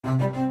Welcome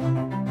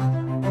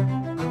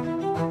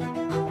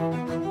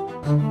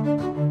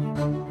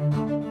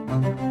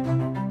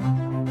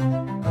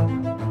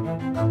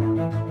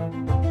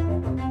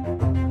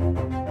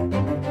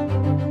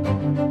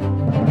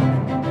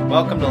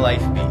to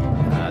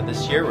LifeBeat.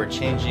 This year we're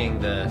changing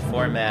the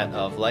format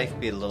of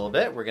LifeBeat a little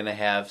bit. We're going to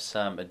have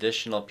some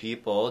additional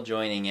people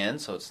joining in,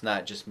 so it's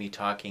not just me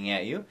talking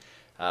at you.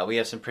 We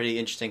have some pretty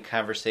interesting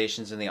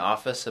conversations in the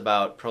office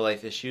about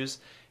pro-life issues,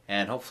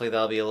 and hopefully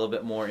that'll be a little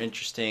bit more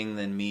interesting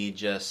than me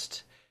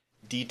just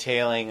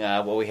detailing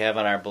what we have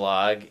on our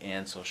blog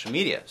and social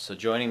media. So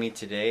joining me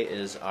today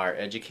is our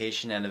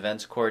Education and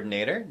Events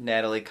Coordinator,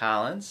 Natalie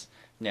Collins.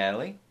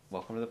 Natalie,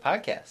 welcome to the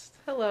podcast.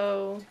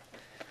 Hello.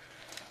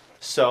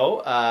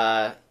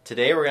 So,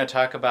 today we're going to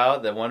talk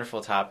about the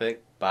wonderful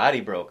topic,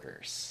 body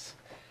brokers.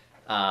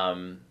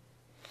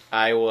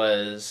 I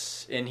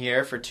was in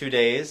here for 2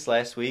 days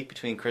last week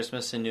between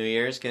Christmas and New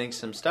Year's getting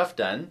some stuff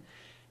done,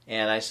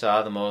 and I saw one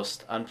of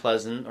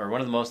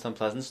the most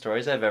unpleasant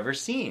stories I've ever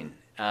seen.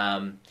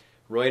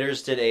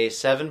 Reuters did a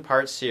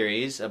 7-part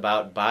series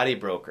about body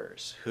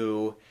brokers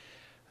who,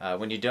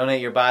 when you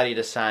donate your body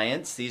to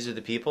science, these are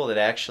the people that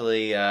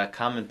actually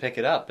come and pick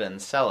it up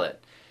and sell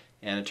it.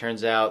 And it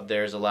turns out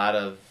there's a lot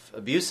of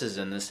abuses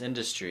in this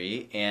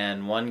industry,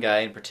 and one guy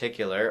in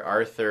particular,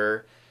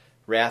 Arthur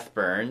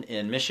Rathburn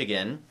in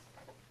Michigan,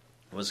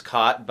 was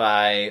caught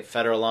by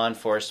federal law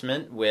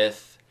enforcement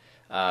with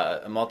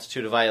a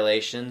multitude of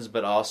violations,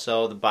 but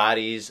also the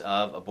bodies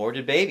of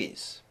aborted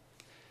babies.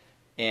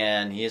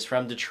 And he is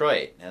from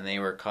Detroit, and they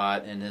were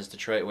caught in his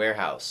Detroit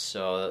warehouse.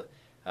 So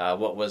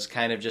what was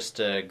kind of just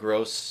a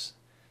gross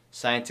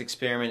science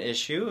experiment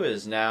issue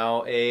is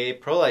now a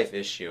pro-life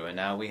issue, and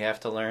now we have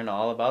to learn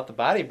all about the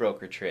body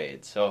broker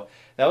trade. So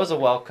that was a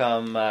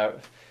welcome.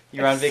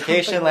 You were on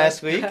vacation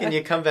last week, and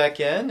you come back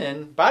in,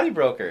 and body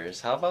brokers.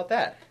 How about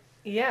that?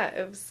 Yeah,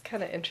 it was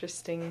kind of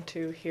interesting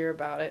to hear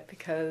about it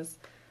because,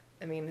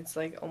 I mean, it's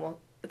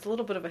a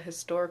little bit of a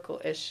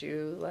historical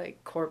issue,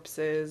 like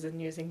corpses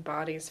and using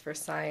bodies for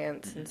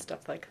science and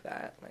stuff like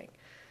that. Like,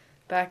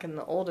 back in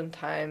the olden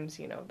times,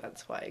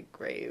 that's why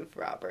grave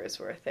robbers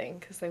were a thing,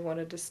 because they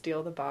wanted to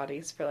steal the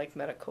bodies for, like,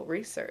 medical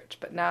research.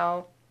 But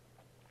now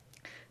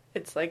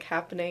it's, like,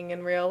 happening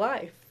in real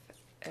life,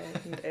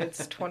 and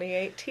it's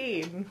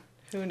 2018.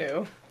 Who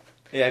knew?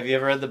 Yeah, have you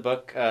ever read the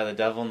book, The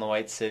Devil in the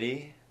White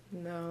City?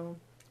 No.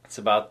 It's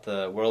about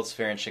the World's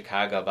Fair in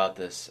Chicago, about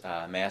this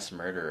mass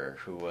murderer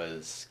who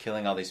was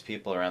killing all these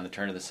people around the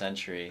turn of the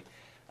century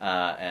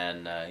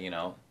and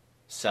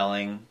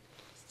selling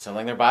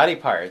their body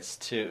parts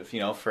to,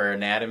 for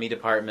anatomy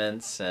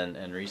departments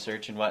and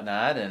research and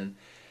whatnot. And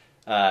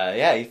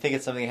you think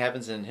it's something that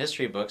happens in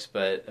history books,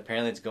 but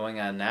apparently it's going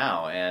on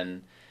now.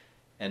 And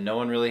no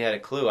one really had a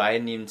clue. I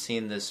hadn't even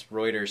seen this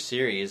Reuters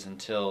series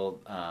until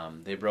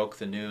they broke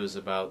the news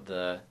about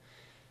the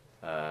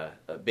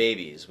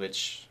babies,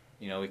 which,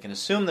 we can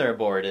assume they're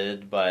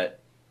aborted, but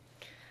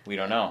we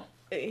don't know.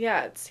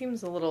 Yeah, it seems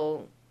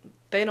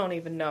they don't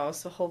even know.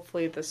 So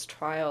hopefully this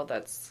trial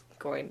that's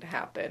going to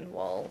happen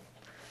will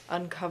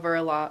uncover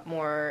a lot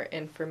more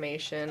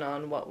information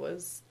on what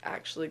was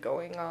actually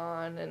going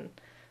on, and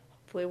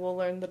hopefully we'll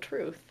learn the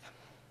truth.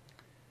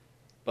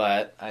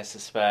 But I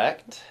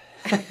suspect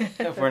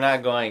we're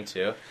not going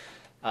to.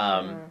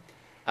 So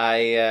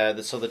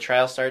the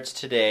trial starts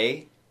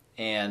today,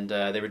 and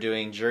they were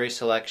doing jury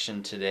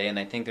selection today, and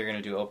I think they're going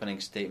to do opening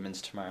statements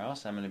tomorrow,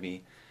 so I'm going to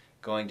be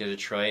going to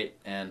Detroit,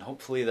 and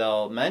hopefully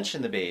they'll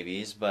mention the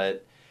babies,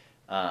 but,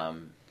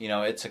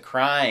 it's a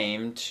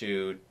crime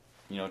to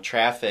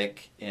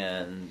traffic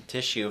in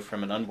tissue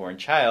from an unborn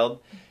child,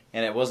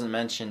 and it wasn't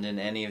mentioned in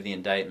any of the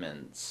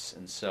indictments.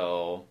 And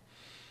so,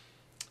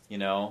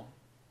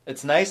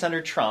 it's nice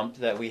under Trump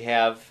that we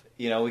have,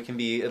 we can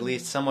be at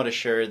least somewhat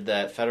assured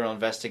that federal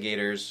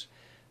investigators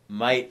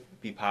might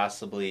be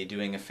possibly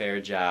doing a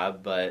fair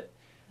job, but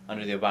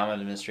under the Obama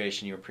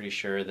administration, you were pretty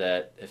sure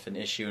that if an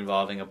issue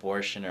involving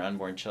abortion or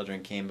unborn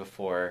children came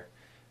before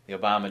the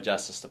Obama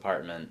Justice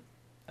Department,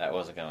 that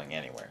wasn't going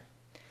anywhere.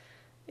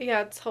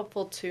 Yeah, it's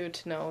helpful, too,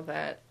 to know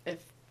that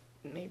if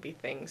maybe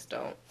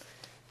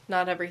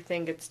not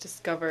everything gets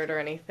discovered or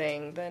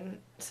anything, then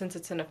since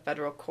it's in a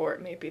federal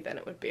court, maybe then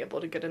it would be able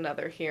to get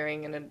another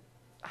hearing in a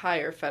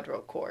higher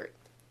federal court.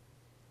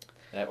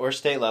 Or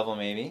state level,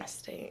 maybe.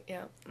 State,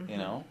 yeah.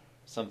 Mm-hmm.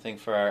 Something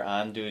for our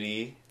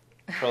on-duty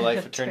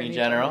pro-life Attorney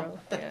General.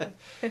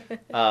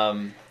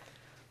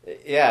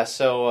 Yeah.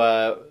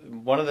 So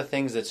one of the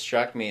things that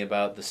struck me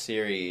about the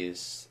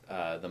series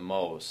the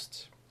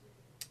most,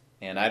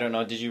 and I don't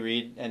know, did you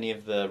read any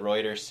of the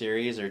Reuters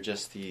series or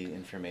just the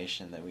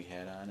information that we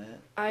had on it?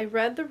 I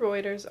read the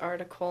Reuters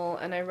article,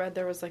 and I read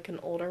there was like an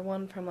older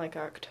one from like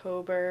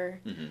October,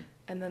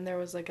 and then there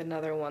was like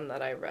another one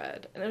that I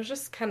read. And it was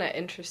just kind of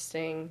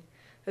interesting,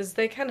 because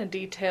they kind of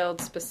detailed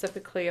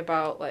specifically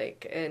about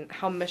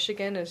how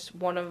Michigan is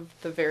one of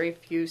the very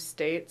few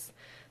states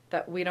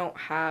that we don't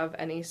have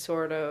any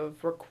sort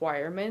of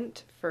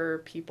requirement for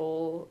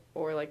people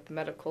or like the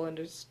medical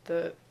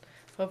industry,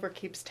 whoever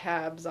keeps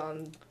tabs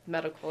on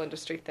medical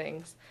industry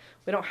things,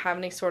 we don't have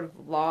any sort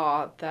of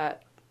law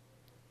that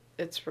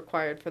it's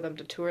required for them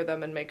to tour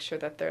them and make sure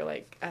that they're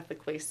like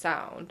ethically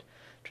sound,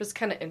 which is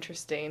kind of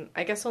interesting.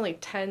 I guess only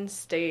 10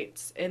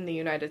 states in the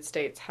United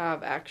States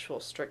have actual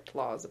strict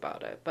laws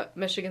about it, but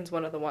Michigan's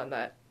one of the one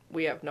that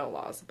we have no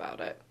laws about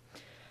it.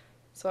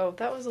 So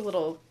that was a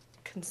little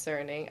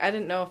concerning. I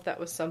didn't know if that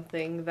was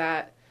something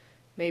that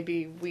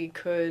maybe we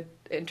could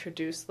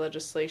introduce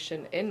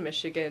legislation in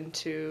Michigan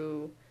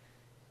to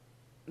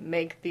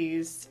make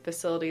these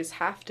facilities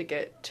have to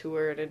get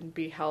toured and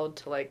be held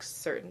to like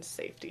certain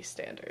safety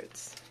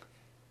standards.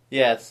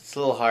 Yeah, it's a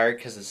little hard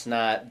because it's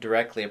not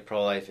directly a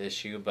pro-life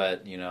issue,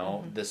 but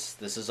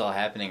this is all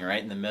happening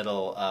right in the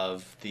middle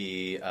of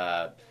the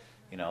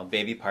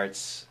baby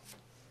parts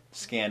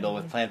scandal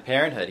with Planned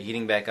Parenthood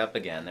heating back up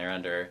again. They're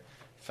under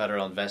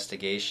federal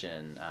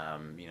investigation.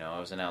 It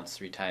was announced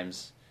 3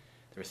 times.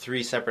 There were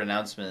 3 separate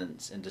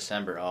announcements in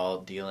December, all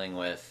dealing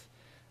with,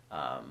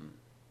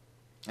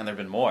 and there have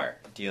been more,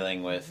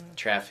 dealing with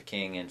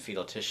trafficking in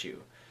fetal tissue.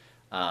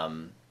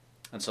 And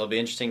so it'll be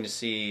interesting to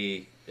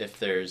see if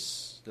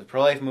there's the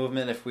pro-life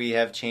movement, if we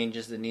have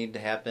changes that need to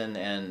happen,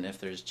 and if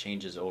there's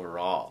changes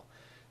overall.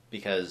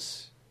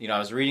 Because, I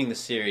was reading the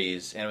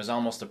series, and it was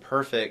almost a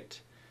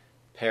perfect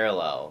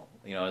parallel,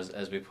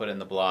 as we put in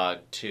the blog,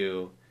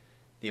 to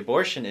the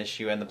abortion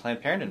issue and the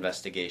Planned Parenthood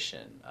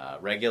investigation.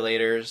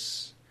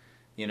 Regulators,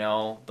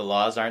 the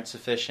laws aren't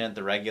sufficient,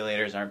 the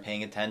regulators aren't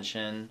paying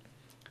attention.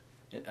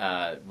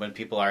 When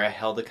people are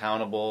held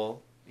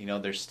accountable,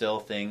 there's still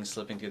things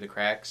slipping through the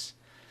cracks.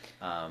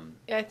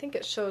 Yeah, I think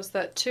it shows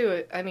that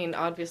too. I mean,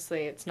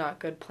 obviously it's not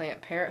good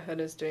Planned Parenthood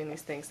is doing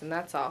these things, and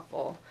that's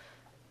awful.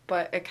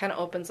 But it kind of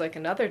opens like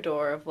another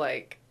door of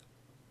like,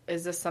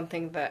 is this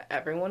something that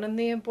everyone in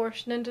the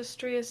abortion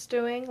industry is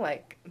doing?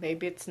 Like,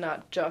 maybe it's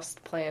not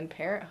just Planned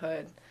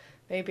Parenthood.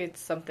 Maybe it's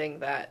something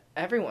that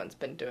everyone's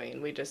been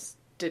doing. We just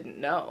didn't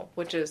know,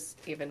 which is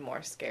even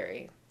more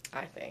scary,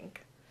 I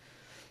think.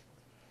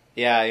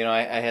 Yeah,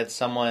 I had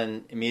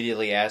someone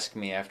immediately ask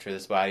me after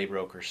this body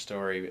broker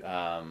story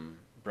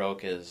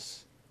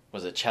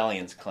was at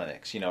Chellian's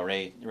Clinics.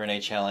 Renee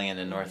Chellian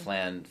in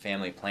Northland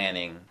Family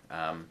Planning.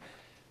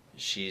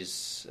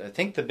 She's, I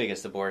think, the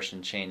biggest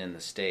abortion chain in the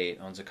state,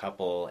 owns a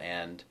couple,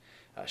 and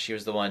she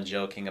was the one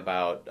joking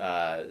about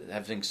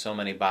having so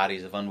many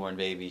bodies of unborn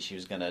babies, she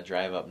was going to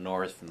drive up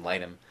north and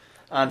light them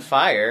on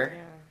fire.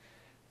 Yeah.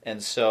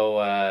 And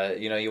so,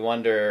 you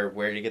wonder,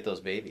 where do you get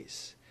those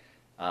babies?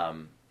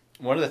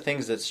 One of the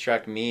things that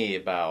struck me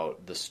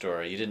about the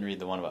story, you didn't read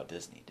the one about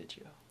Disney, did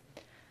you?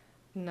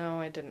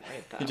 No, I didn't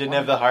read that. You didn't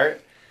have the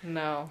heart?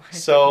 No.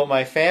 So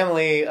my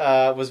family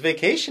was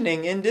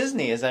vacationing in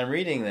Disney as I'm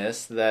reading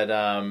this, that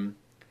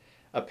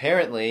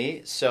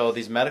apparently, so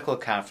these medical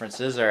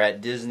conferences are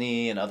at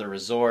Disney and other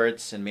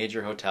resorts and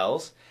major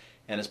hotels,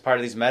 and as part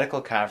of these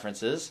medical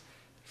conferences,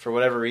 for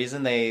whatever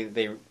reason,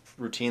 they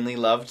routinely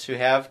love to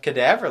have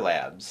cadaver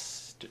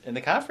labs in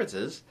the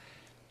conferences.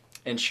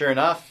 And sure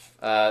enough,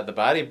 the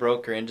body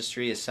broker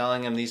industry is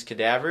selling them these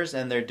cadavers,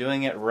 and they're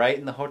doing it right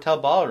in the hotel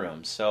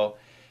ballroom. So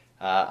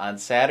on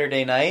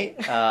Saturday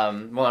night,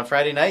 on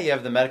Friday night, you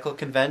have the medical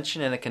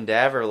convention and a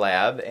cadaver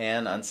lab,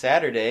 and on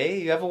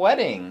Saturday, you have a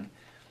wedding.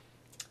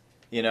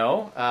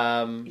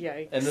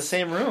 Yikes. In the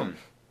same room.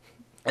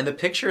 And the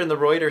picture in the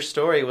Reuters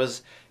story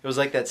was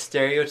like that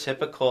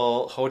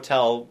stereotypical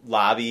hotel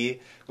lobby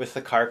with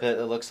the carpet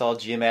that looks all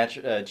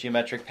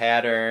geometric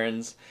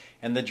patterns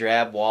and the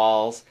drab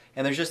walls,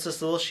 and there's just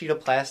this little sheet of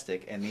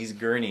plastic and these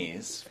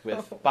gurneys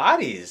with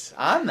bodies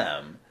on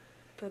them.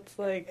 That's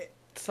like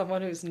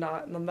someone who's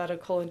not in the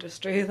medical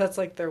industry, that's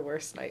like their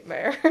worst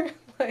nightmare.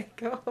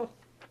 Like,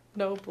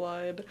 no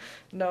blood,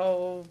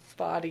 no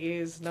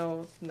bodies,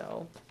 no.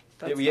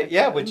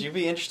 Yeah, would you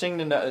be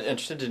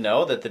interested to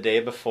know that the day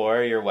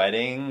before your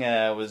wedding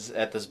was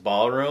at this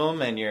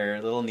ballroom, and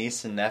your little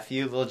niece and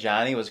nephew, little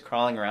Johnny, was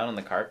crawling around on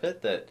the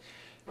carpet, that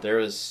there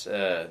was,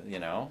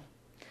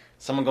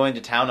 someone going to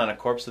town on a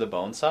corpse with a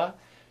bone saw?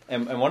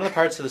 And one of the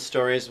parts of the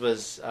stories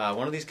was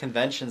one of these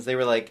conventions, they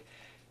were like,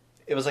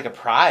 it was like a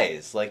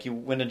prize. Like, you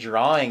win a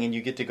drawing and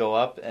you get to go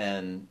up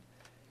and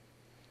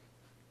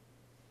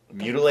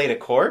mutilate a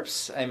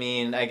corpse? I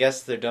mean, I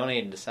guess they're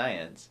donating to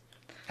science.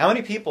 How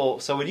many people,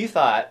 so when you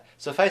thought,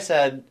 so if I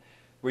said,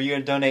 were you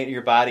going to donate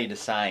your body to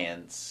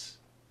science,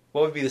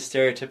 what would be the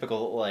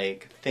stereotypical,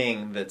 like,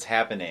 thing that's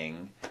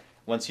happening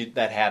once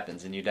that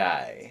happens and you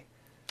die?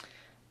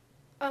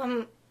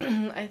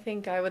 I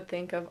think I would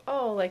think of,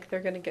 like, they're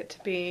going to get to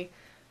be,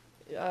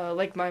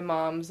 like, my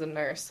mom's a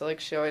nurse, so,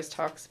 like, she always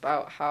talks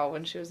about how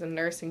when she was in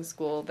nursing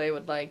school, they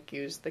would, like,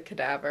 use the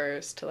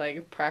cadavers to,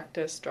 like,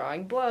 practice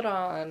drawing blood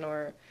on,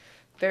 or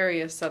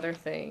various other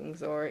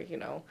things, or,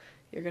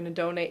 you're going to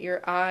donate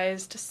your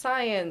eyes to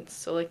science.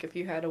 So, like, if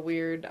you had a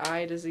weird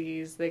eye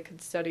disease, they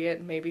could study it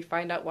and maybe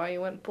find out why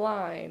you went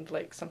blind,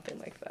 like, something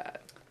like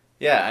that.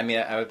 Yeah, I mean,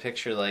 I would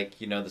picture, like,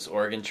 this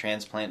organ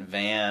transplant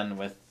van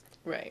with,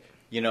 right,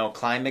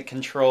 climate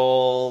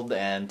controlled,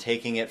 and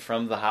taking it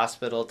from the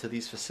hospital to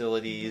these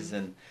facilities.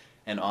 Mm-hmm.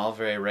 and all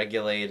very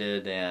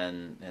regulated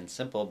and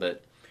simple,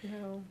 but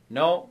No.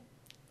 no.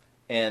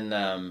 And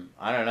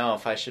I don't know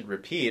if I should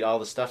repeat all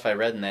the stuff I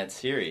read in that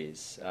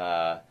series.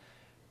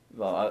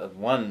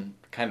 One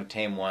kind of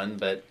tame one,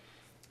 but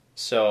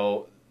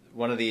so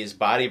one of these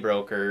body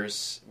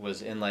brokers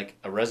was in like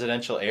a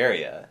residential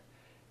area,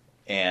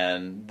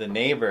 and the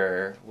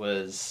neighbor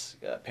was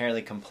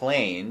apparently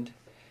complained,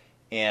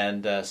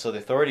 and so the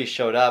authorities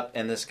showed up,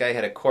 and this guy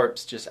had a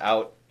corpse just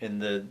out in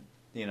the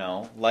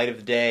light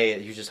of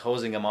day. He was just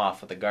hosing him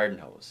off with a garden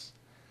hose.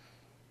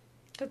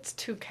 That's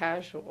too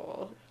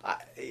casual.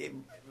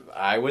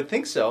 I would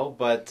think so,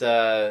 but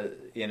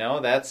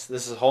this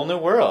is a whole new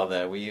world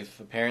that we've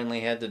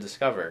apparently had to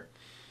discover.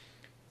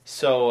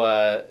 So,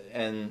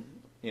 and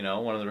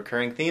one of the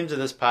recurring themes of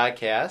this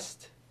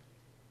podcast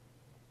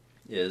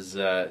is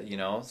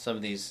some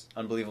of these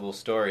unbelievable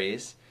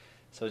stories.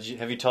 So,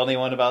 have you told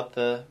anyone about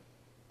the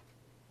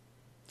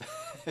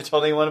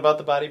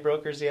body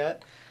brokers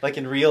yet? Like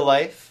in real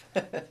life?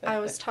 I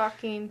was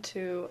talking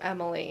to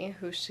Emily,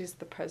 she's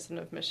the president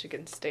of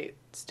Michigan State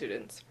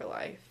Students for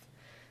Life.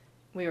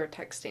 We were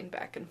texting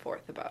back and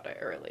forth about it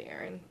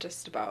earlier, and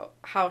just about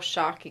how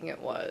shocking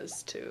it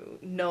was to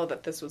know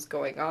that this was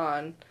going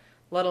on,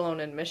 let alone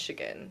in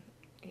Michigan,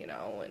 and it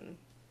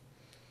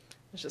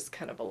was just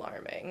kind of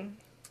alarming.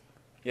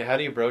 Yeah, how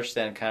do you broach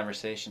that in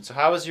conversation? So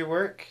how was your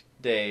work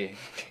day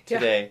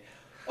today? Yeah.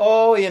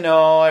 Oh,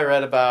 I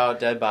read about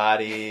dead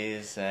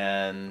bodies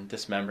and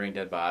dismembering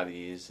dead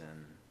bodies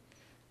and...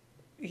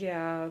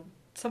 Yeah,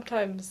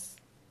 sometimes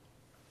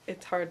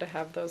it's hard to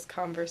have those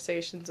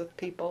conversations with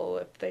people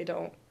if they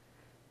don't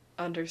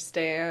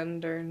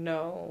understand or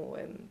know,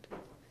 and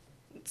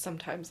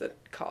sometimes it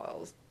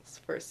calls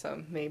for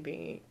some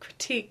maybe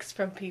critiques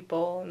from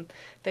people, and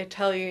they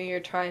tell you you're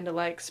trying to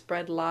like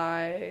spread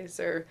lies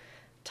or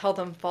tell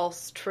them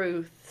false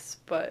truths,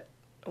 but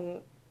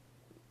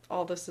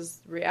all this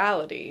is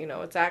reality,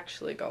 it's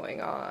actually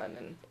going on,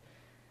 and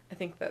I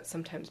think that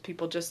sometimes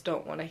people just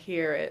don't want to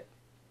hear it,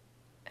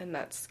 and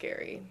that's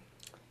scary.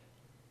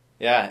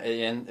 Yeah,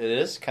 and it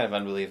is kind of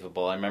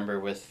unbelievable. I remember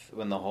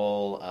when the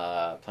whole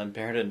Planned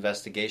Parenthood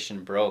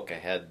investigation broke, I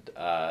had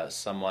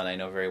someone I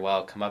know very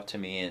well come up to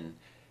me and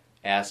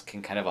ask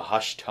in kind of a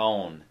hushed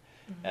tone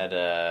at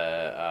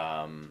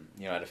a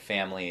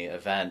family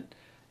event,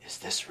 "Is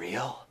this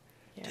real?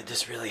 Yeah. Did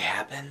this really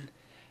happen?"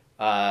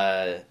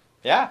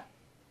 Yeah.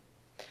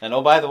 And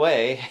oh, by the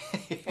way,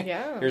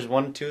 yeah, here's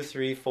 1, 2,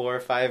 3, 4,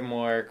 5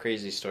 more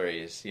crazy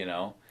stories,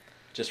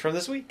 just from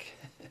this week.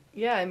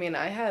 Yeah, I mean,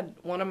 I had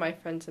one of my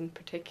friends in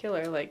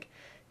particular,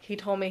 he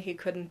told me he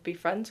couldn't be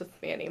friends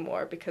with me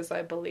anymore because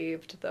I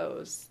believed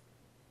those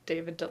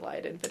David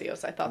Delighted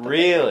videos. I thought that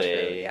they were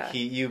true. Yeah.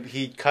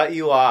 He cut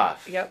you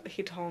off. Yep,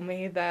 he told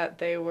me that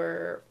they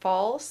were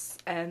false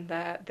and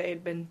that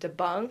they'd been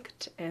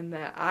debunked and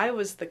that I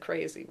was the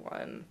crazy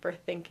one for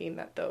thinking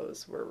that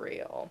those were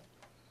real.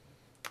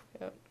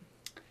 Yep.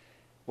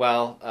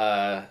 Well,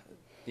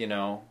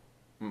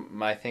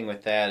 my thing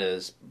with that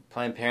is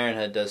Planned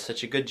Parenthood does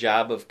such a good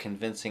job of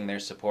convincing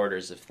their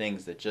supporters of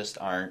things that just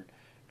aren't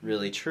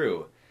really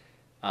true.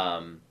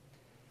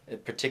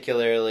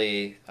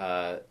 Particularly,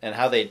 and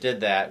how they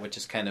did that, which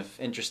is kind of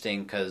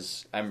interesting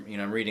because I'm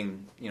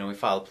reading, we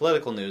follow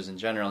political news in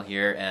general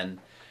here, and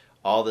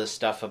all this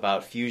stuff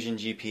about Fusion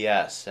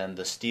GPS and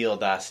the Steele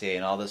dossier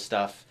and all this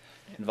stuff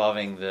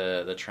involving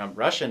the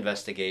Trump-Russia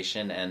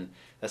investigation, and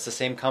that's the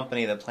same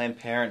company that Planned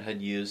Parenthood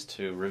used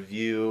to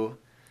review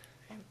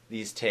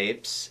these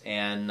tapes,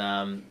 and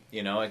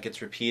it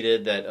gets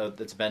repeated that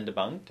it's been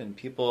debunked, and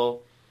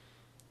people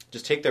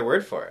just take their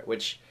word for it,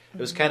 which it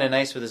was kind of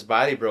nice with this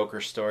body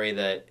broker story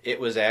that it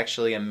was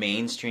actually a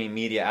mainstream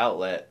media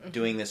outlet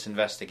doing this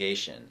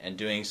investigation and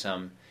doing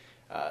some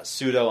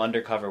pseudo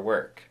undercover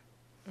work.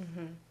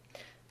 Mm-hmm.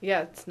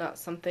 Yeah, it's not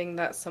something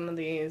that some of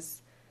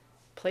these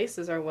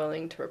places are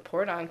willing to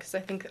report on, because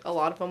I think a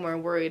lot of them are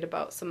worried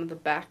about some of the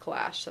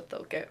backlash that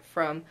they'll get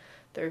from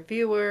their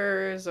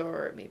viewers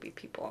or maybe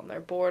people on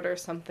their board or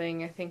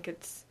something. I think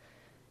it's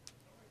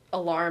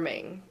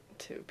alarming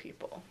to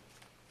people,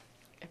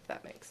 if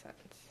that makes sense.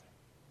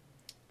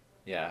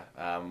 Yeah,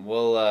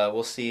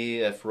 we'll see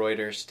if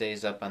Reuters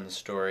stays up on the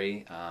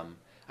story.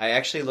 I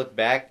actually looked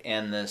back,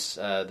 and this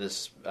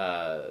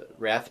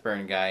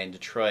Rathburn guy in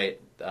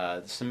Detroit,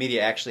 some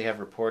media actually have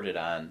reported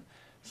on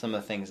some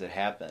of the things that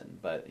happened,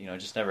 but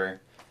just never.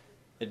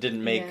 It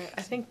didn't make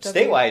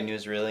statewide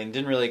news really, and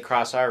didn't really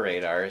cross our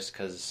radars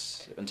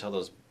until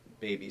those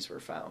babies were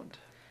found.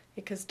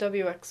 Because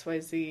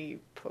WXYZ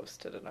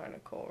posted an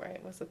article,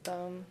 right? Was it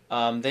them?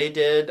 They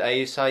did.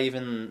 I saw I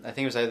think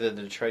it was either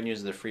the Detroit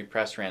News or the Free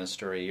Press ran a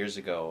story years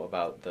ago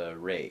about the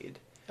raid.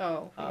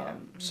 Oh, yeah.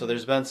 So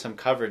there's been some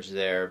coverage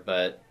there,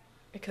 but...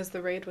 Because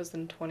the raid was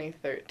in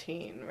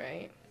 2013,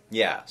 right?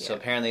 Yeah, so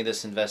apparently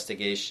this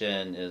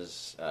investigation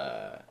is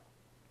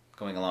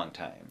going a long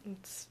time.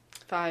 It's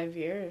 5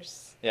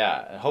 years.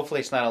 Yeah, hopefully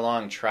it's not a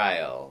long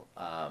trial.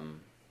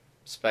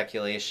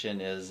 Speculation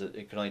is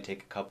it could only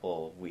take a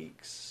couple of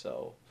weeks,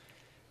 so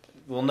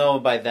we'll know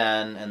by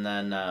then, and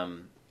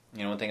then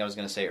one thing I was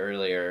going to say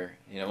earlier,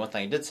 one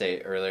thing I did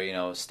say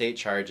earlier, state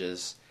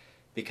charges,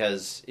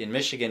 because in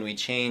Michigan we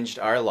changed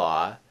our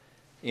law.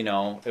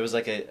 It was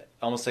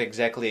almost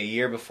exactly a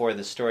year before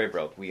the story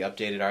broke. We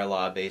updated our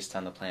law based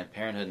on the Planned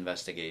Parenthood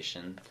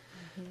investigation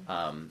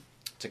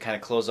to kind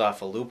of close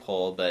off a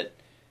loophole. But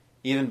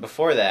even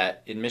before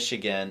that, in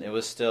Michigan, it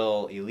was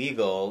still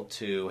illegal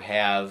to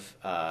have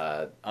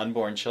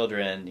unborn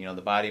children,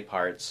 the body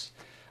parts.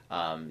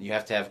 You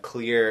have to have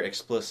clear,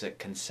 explicit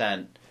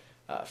consent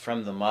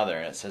from the mother,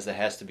 and it says it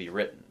has to be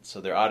written.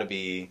 So there ought to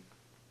be...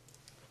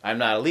 I'm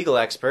not a legal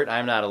expert.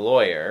 I'm not a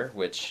lawyer,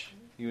 which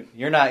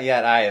you're not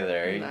yet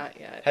either. Not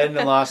yet. Heading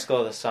to law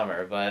school this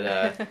summer,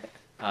 but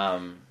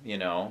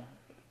there's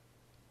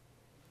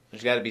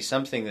got to be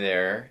something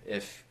there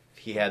if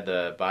he had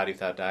the body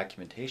without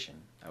documentation,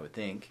 I would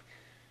think.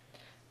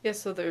 Yeah,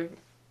 so there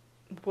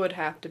would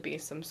have to be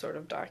some sort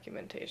of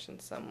documentation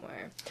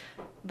somewhere.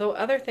 The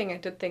other thing I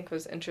did think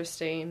was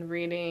interesting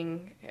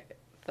reading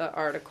the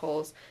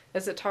articles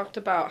is it talked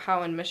about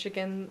how in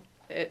Michigan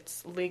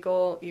it's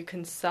legal, you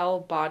can sell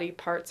body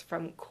parts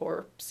from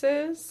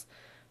corpses,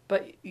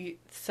 but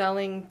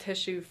selling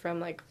tissue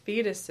from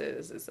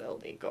fetuses is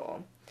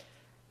illegal.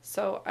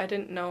 So I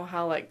didn't know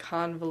how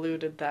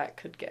convoluted that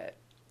could get.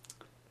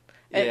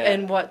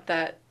 And what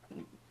that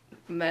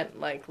meant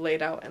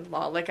laid out in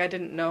law. I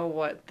didn't know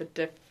what the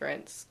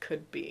difference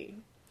could be,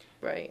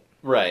 right?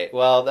 Right.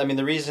 Well, I mean,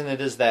 the reason it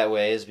is that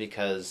way is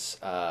because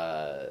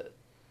everyone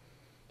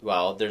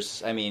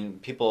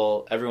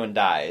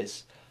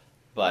dies,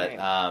 but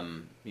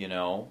right.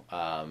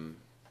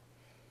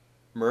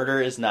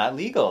 Murder is not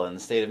legal in the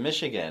state of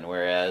Michigan,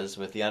 whereas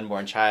with the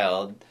unborn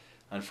child,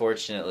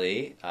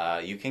 unfortunately,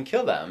 you can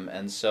kill them,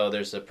 and so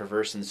there's a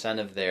perverse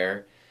incentive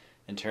there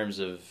in terms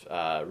of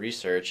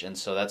research, and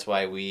so that's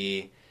why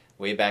we,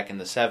 way back in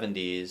the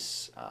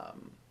 70s,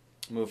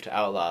 moved to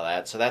outlaw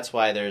that. So that's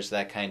why there's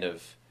that kind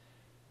of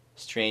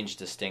strange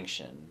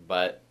distinction.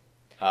 But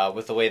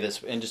with the way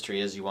this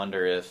industry is, you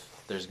wonder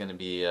if there's going to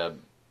be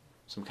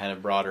some kind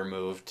of broader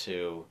move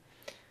to,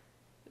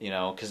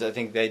 because I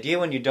think the idea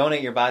when you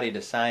donate your body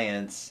to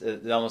science,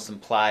 it almost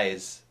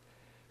implies,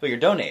 well, you're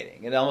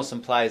donating. It almost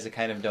implies a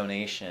kind of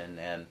donation,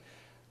 and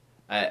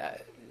I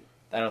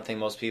don't think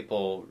most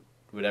people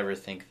would ever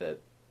think that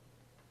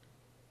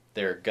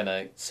they're going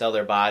to sell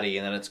their body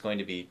and then it's going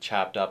to be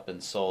chopped up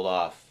and sold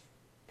off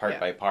part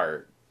by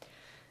part.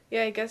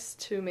 Yeah, I guess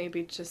too,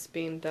 maybe just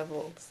being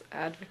devil's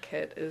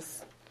advocate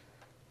is,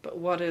 but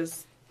what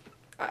is,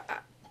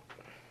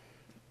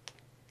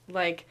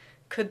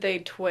 could they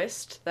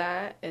twist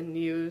that and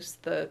use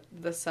the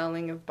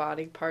selling of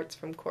body parts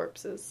from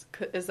corpses?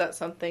 Is that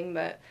something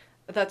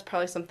that's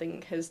probably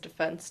something his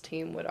defense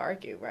team would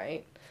argue,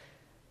 right?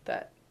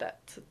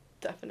 That's a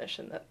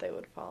definition that they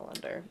would fall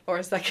under. Or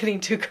is that getting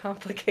too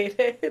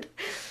complicated?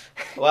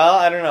 Well,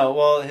 I don't know.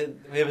 Well,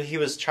 he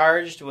was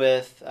charged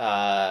with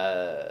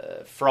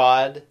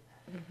fraud.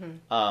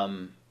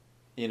 Mm-hmm.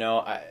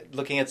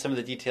 Looking at some of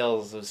the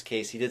details of his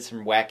case, he did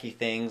some wacky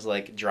things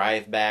like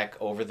drive back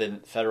over the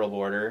federal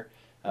border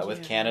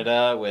with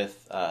Canada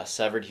with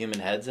severed human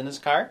heads in his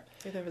car.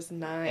 Yeah, there was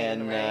 9,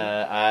 and,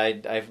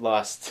 right? I've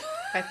lost...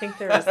 I think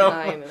there was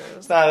 9.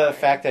 It's not a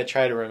fact I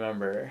try to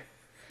remember.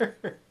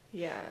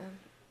 Yeah.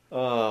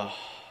 Oh,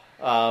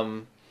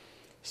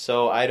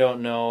 so I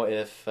don't know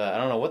if I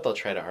don't know what they'll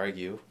try to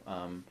argue.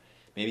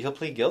 Maybe he'll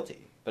plead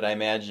guilty, but I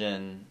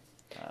imagine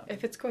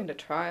if it's going to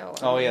trial.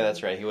 Yeah,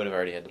 that's right. He would have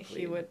already had to plead.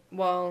 He would.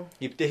 Well,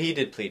 he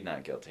did plead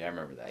not guilty. I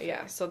remember that.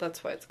 Yeah, so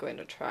that's why it's going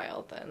to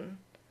trial then.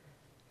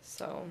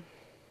 So.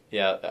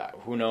 Yeah,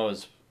 who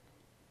knows?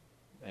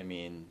 I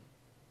mean,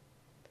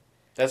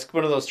 that's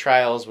one of those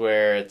trials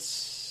where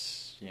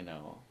it's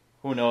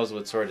who knows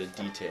what sort of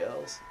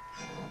details.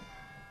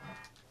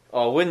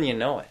 Oh, wouldn't you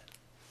know it?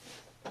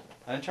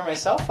 I didn't turn my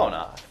cell phone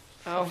off.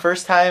 Oh.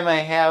 First time I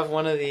have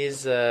one of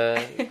these,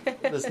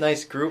 this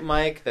nice group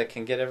mic that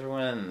can get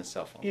everyone in the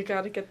cell phone. You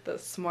got to get the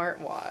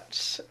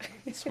smartwatch.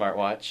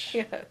 Smartwatch?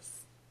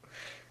 Yes.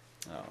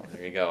 Oh,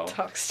 there you go.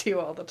 Talks to you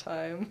all the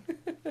time.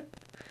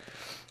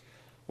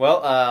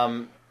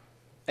 Well,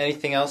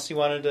 anything else you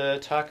wanted to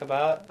talk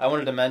about? I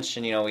wanted to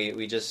mention,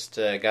 we just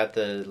got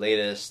the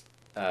latest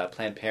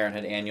Planned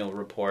Parenthood annual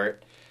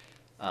report.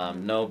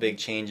 No big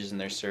changes in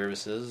their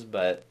services,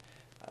 but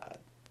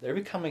they're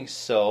becoming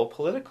so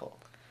political.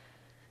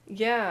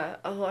 Yeah.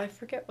 Oh, I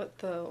forget what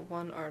the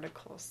one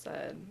article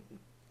said,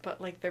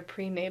 but their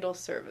prenatal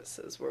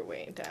services were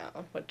way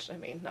down, which,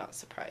 not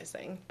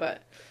surprising,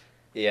 but...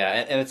 Yeah,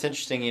 and it's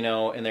interesting,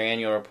 in their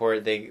annual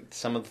report,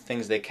 some of the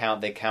things they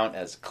count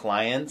as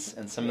clients,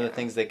 and some of the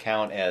things they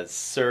count as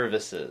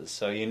services.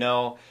 So,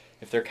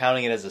 if they're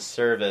counting it as a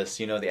service,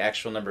 the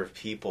actual number of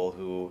people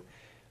who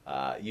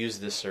use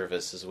this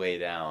service is way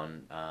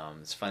down.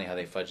 It's funny how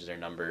they fudge their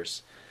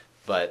numbers,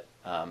 but...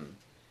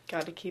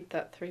 Got to keep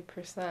that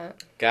 3%.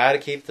 Got to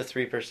keep the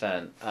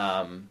 3%.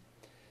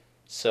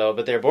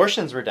 But their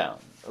abortions were down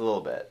a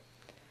little bit.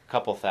 A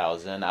couple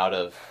thousand out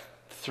of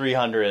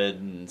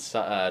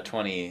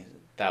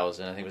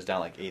 320,000. I think it was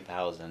down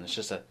 8,000. It's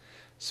just a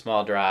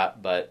small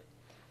drop, but...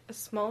 a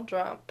small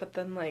drop, but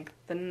then like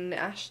the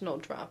national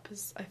drop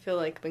has, I feel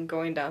like, been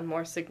going down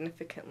more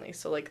significantly.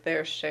 So like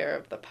their share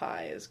of the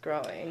pie is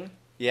growing.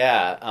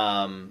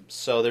 Yeah.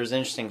 So there's an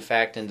interesting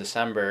fact in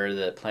December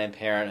that Planned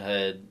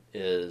Parenthood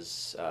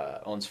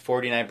owns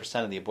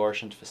 49% of the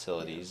abortion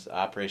facilities. Yeah.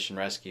 Operation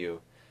Rescue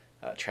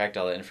tracked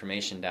all the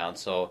information down.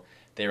 So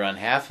they run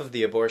half of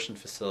the abortion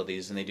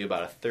facilities, and they do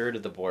about a third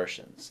of the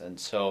abortions. And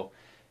so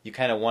you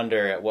kind of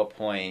wonder at what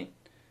point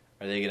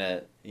are they going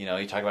to,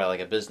 you talk about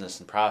like a business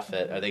and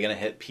profit, are they going to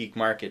hit peak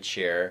market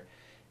share?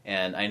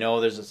 And I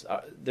know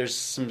there's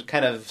some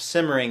kind of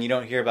simmering you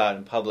don't hear about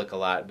in public a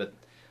lot, but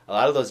a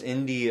lot of those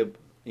indie,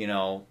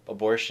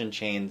 abortion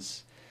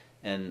chains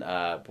and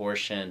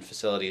abortion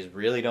facilities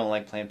really don't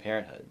like Planned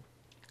Parenthood.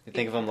 They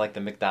think of them like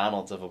the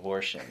McDonald's of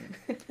abortion.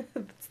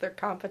 It's their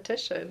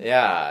competition.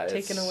 Yeah.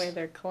 Taking away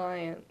their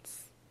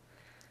clients.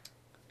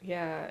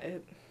 Yeah.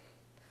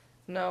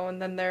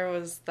 And then there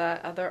was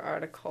that other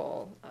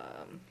article.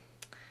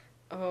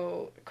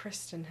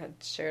 Kristen had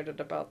shared it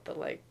about the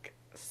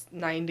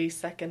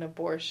 90-second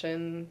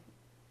abortion.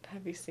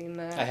 Have you seen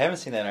that? I haven't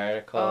seen that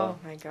article. Oh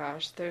my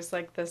gosh. There's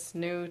this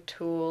new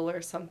tool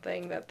or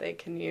something that they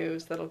can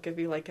use that'll give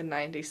you a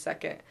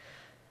 90-second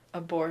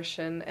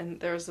abortion. And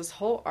there was this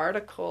whole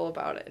article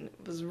about it, and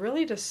it was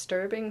really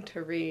disturbing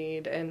to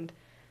read. And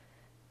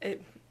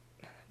it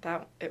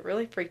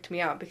really freaked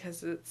me out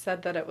because it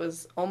said that it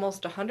was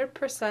almost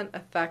 100%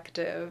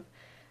 effective.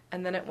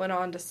 And then it went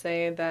on to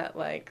say that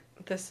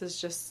this is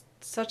just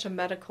such a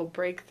medical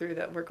breakthrough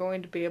that we're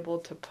going to be able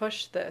to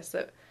push this.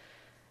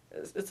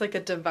 It's like a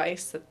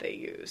device that they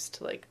use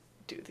to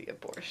do the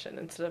abortion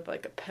instead of a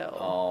pill.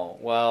 Oh,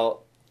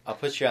 well, I'll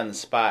put you on the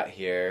spot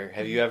here.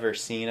 Have you ever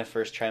seen a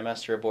first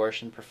trimester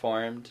abortion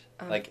performed,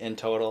 in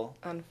total?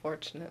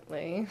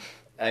 Unfortunately.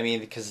 I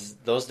mean, because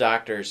those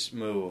doctors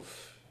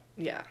move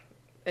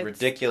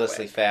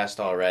ridiculously fast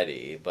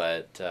already,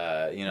 but,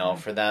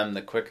 for them,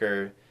 the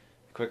quicker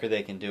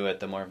they can do it,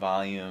 the more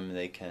volume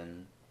they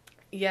can...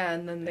 Yeah,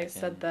 and then they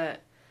said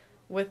that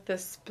with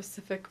this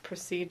specific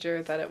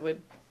procedure that it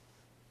would...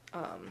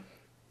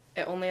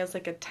 it only has a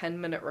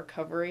 10-minute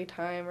recovery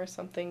time or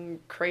something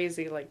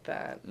crazy like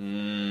that.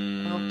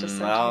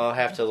 I'll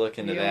have to look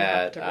into that.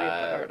 Have to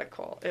read the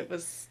article. It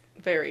was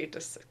very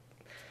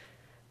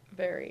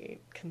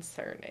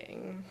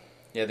concerning.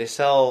 Yeah, they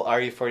sell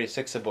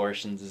RU46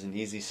 abortions as an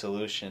easy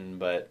solution,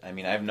 but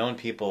I've known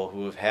people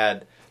who have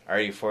had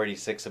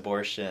RU46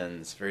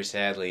 abortions, very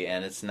sadly,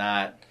 and it's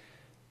not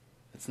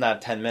a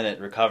 10-minute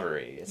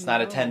recovery. It's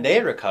not a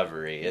 10-day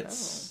recovery.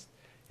 It's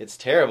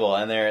terrible,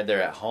 and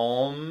they're at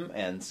home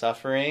and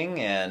suffering,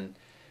 and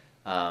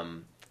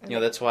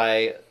that's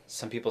why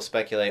some people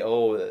speculate,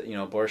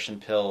 abortion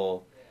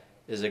pill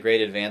is a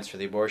great advance for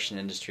the abortion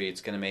industry.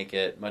 It's going to make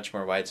it much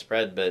more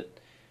widespread, but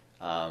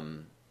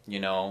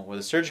with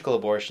a surgical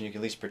abortion, you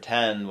can at least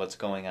pretend what's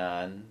going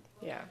on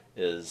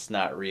is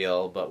not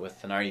real, but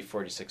with an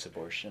RU46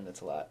 abortion,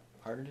 it's a lot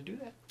harder to do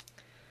that.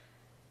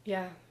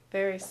 Yeah,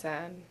 very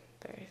sad.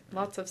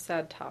 Lots of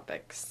sad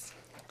topics.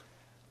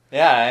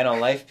 Yeah, I know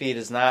LifeBeat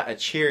is not a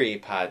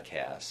cheery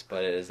podcast,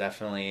 but it is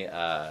definitely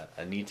a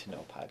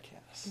need-to-know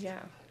podcast. Yeah.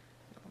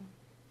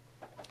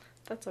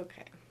 That's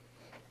okay.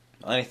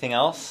 Anything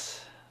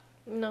else?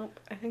 Nope,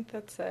 I think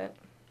that's it.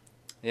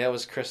 Yeah, it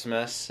was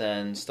Christmas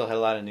and still had a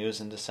lot of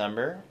news in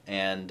December.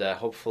 And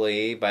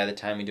hopefully by the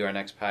time we do our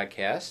next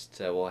podcast,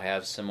 we'll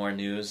have some more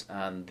news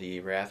on the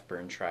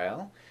Rathburn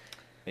trial.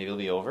 Maybe it'll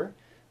be over.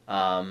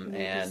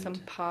 Maybe some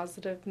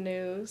positive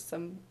news,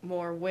 some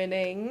more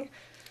winning.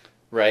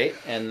 Right,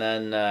 and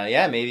then,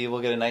 maybe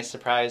we'll get a nice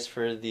surprise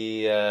for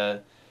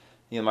the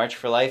March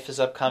for Life is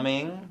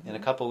upcoming in a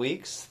couple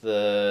weeks.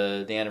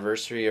 The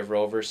anniversary of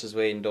Roe versus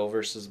Wade and Doe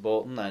versus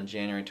Bolton on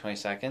January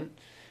 22nd.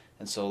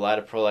 And so a lot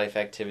of pro-life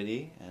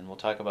activity, and we'll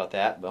talk about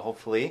that. But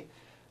hopefully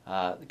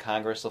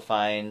Congress will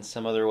find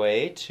some other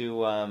way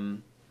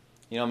to,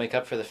 make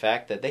up for the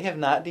fact that they have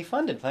not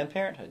defunded Planned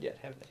Parenthood yet,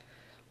 have they?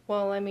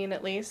 Well,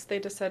 at least they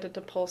decided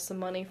to pull some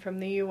money from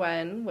the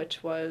UN,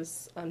 which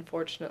was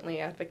unfortunately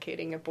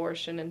advocating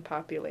abortion and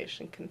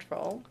population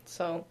control.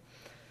 So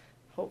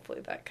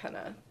hopefully that kind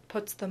of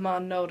puts them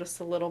on notice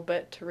a little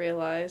bit to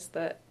realize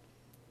that,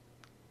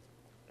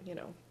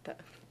 that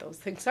those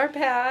things are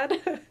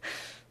bad.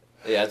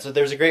 Yeah, so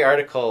there's a great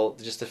article,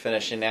 just to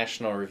finish, in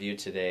National Review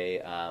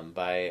today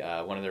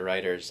by one of the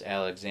writers,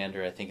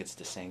 Alexandra, I think it's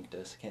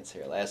DeSanctis, I can't say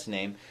her last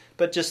name,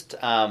 but just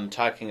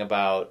talking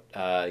about,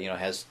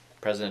 has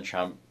President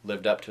Trump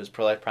lived up to his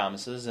pro-life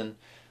promises, and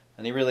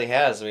he really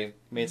has. We've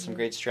made some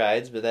great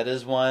strides, but that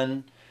is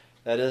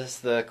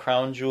the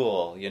crown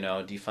jewel,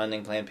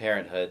 defunding Planned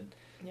Parenthood.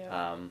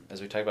 Yeah. As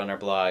we talked about in our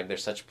blog, they're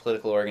such a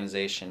political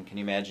organization. Can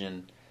you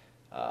imagine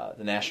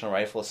the National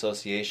Rifle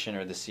Association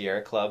or the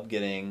Sierra Club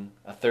getting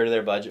a third of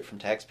their budget from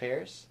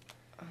taxpayers?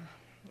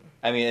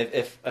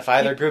 If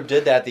either group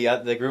did that,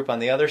 the group on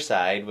the other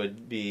side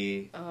would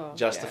be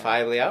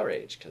justifiably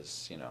outraged,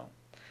 because,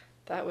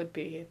 That would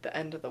be the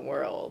end of the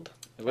world.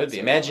 It would be.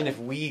 Imagine if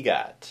we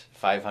got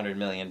 $500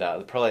 million.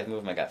 The pro-life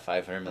movement got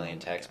 $500 million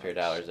taxpayer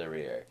dollars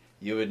every year.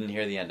 you wouldn't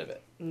hear the end of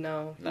it.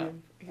 No.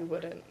 You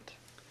wouldn't.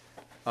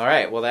 All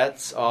right, well,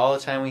 that's all the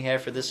time we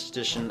have for this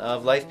edition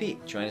of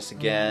LifeBeat. Join us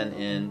again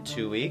in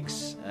 2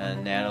 weeks,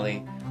 and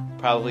Natalie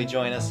probably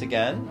join us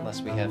again,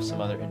 unless we have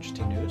some other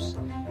interesting news.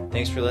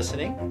 Thanks for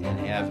listening, and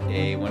have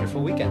a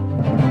wonderful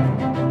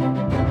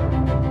weekend.